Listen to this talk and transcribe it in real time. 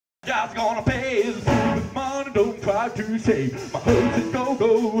Just gonna pay his food with money, don't try to save. My hopes is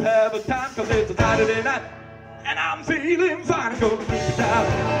go, have a time, cause it's a Saturday night. And I'm feeling fine, I'm gonna keep it down.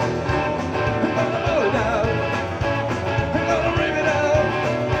 I'm gonna roll it down. I'm gonna rip it down.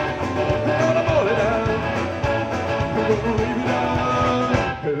 I'm gonna roll it down. I'm gonna rip it down.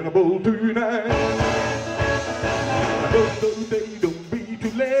 And I'm bold tonight. Don't be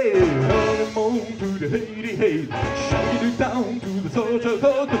too late. Come on to the hey. Shake it down to the social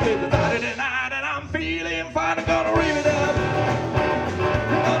code. Cause it's a Saturday night and I'm feeling fine. I'm gonna rip it down.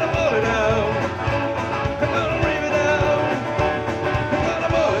 I'm gonna roll it down. I'm gonna rip it down. I'm gonna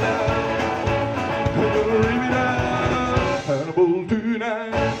roll it down. I'm gonna rip it down. Hannibal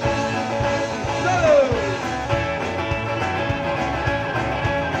tonight.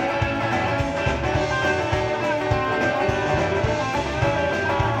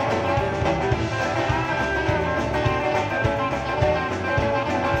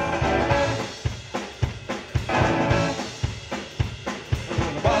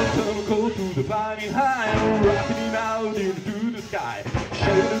 So go to the flying high, rocking it out into the sky.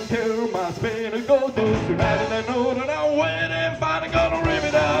 Show and tell